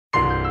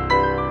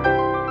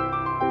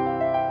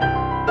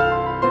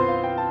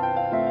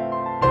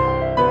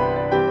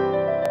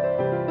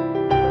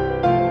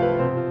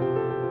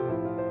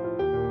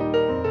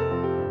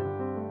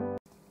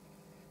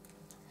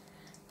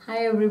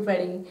Hi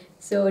everybody.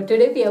 So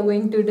today we are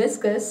going to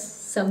discuss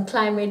some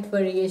climate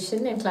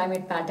variation and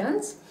climate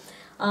patterns.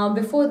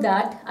 Before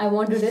that, I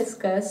want to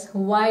discuss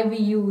why we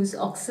use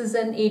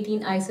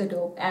oxygen-18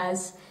 isotope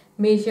as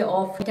measure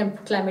of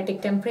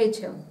climatic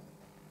temperature.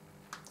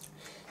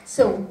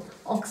 So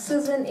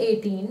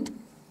oxygen-18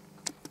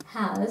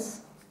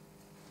 has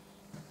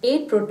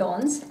 8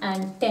 protons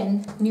and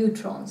 10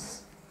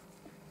 neutrons.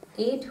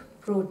 8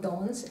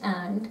 protons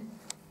and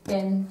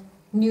 10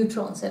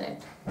 neutrons in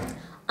it.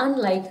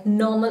 Unlike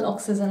normal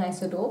oxygen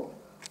isotope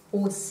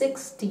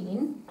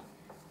O16,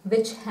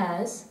 which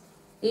has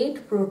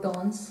 8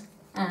 protons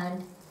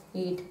and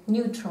 8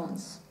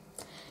 neutrons.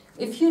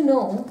 If you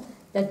know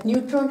that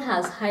neutron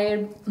has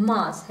higher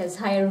mass, has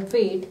higher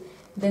weight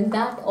than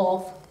that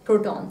of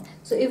proton.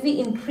 So if we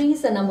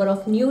increase the number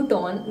of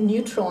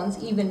neutrons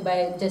even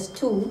by just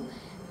 2,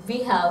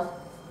 we have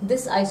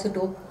this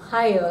isotope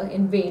higher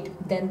in weight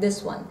than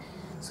this one.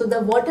 So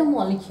the water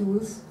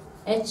molecules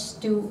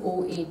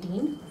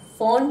H2O18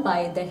 formed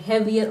by the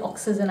heavier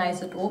oxygen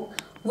isotope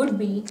would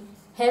be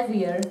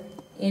heavier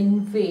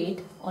in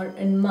weight or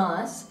in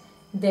mass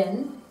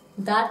than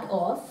that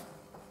of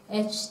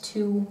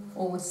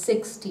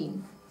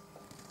H2O16.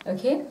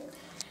 Okay.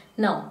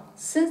 Now,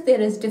 since there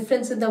is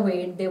difference in the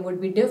weight, there would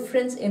be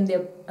difference in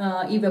their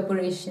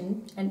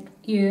evaporation and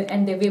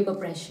their vapor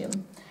pressure.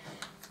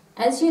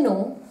 As you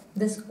know,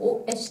 this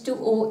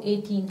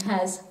H2O18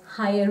 has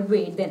higher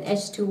weight than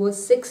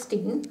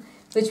H2O16,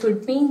 which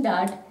would mean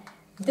that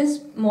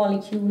this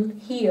molecule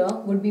here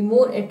would be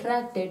more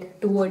attracted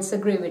towards the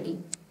gravity.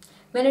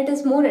 When it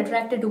is more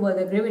attracted toward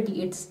the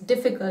gravity, it's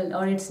difficult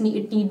or it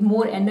needs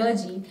more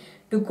energy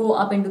to go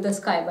up into the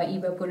sky by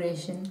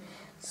evaporation.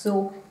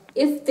 So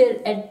if there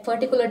at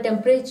particular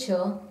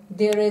temperature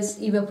there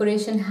is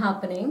evaporation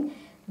happening,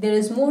 there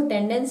is more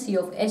tendency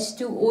of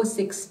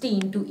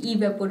H2O16 to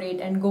evaporate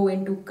and go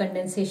into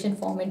condensation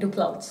form into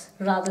clouds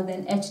rather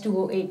than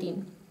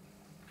H2O18,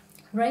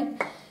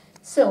 right?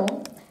 So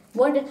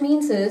what it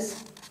means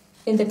is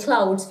in the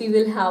clouds we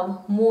will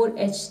have more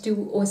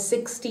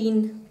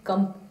H2O16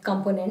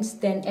 components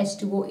than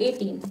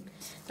H2O18.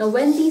 Now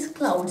when these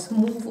clouds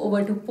move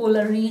over to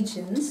polar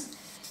regions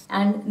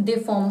and they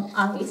form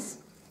ice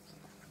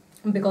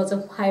because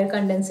of higher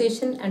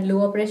condensation and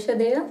lower pressure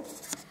there,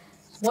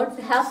 what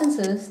happens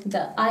is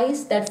the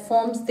ice that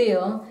forms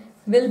there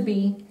will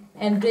be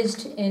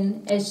enriched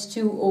in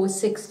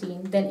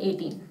H2O16 than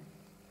 18.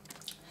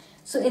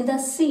 So in the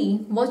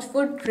sea, what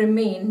would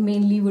remain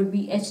mainly would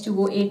be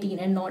H2O18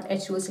 and not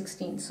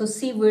H2O16. So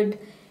sea would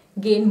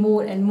gain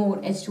more and more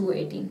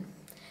H2O18.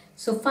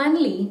 So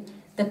finally,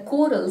 the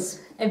corals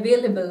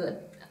available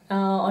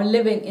or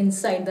living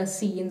inside the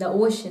sea in the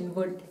ocean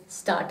would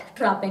start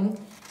trapping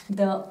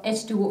the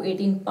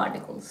H2O18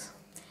 particles.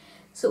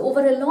 So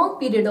over a long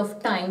period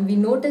of time, we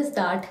notice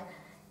that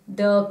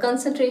the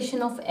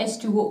concentration of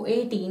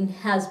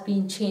H2O18 has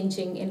been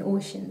changing in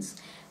oceans.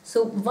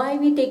 So why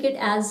we take it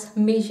as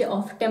measure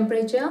of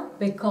temperature?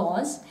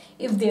 Because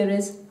if there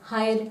is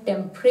higher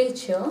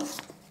temperature,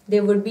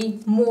 there would be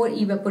more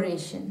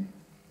evaporation.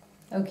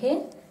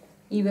 Okay,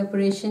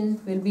 evaporation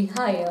will be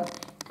higher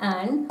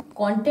and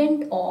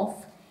content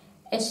of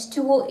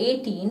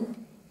H2O18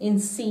 in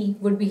sea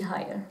would be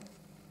higher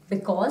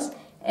because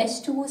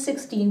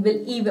H2O16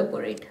 will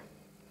evaporate,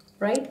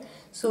 right?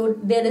 So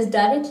there is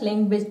direct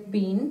link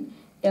between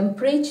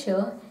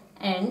temperature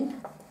and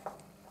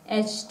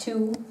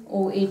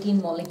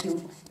H2O18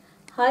 molecule.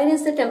 Higher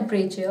is the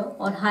temperature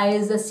or higher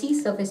is the sea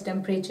surface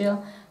temperature,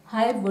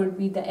 higher would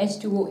be the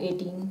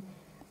H2O18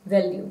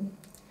 value.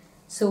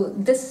 So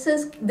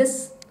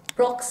this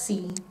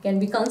proxy can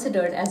be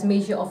considered as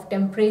measure of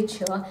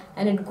temperature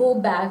and it go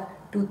back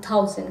to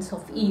thousands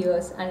of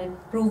years and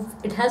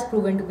it has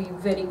proven to be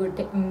very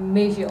good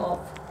measure of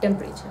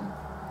temperature.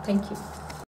 Thank you.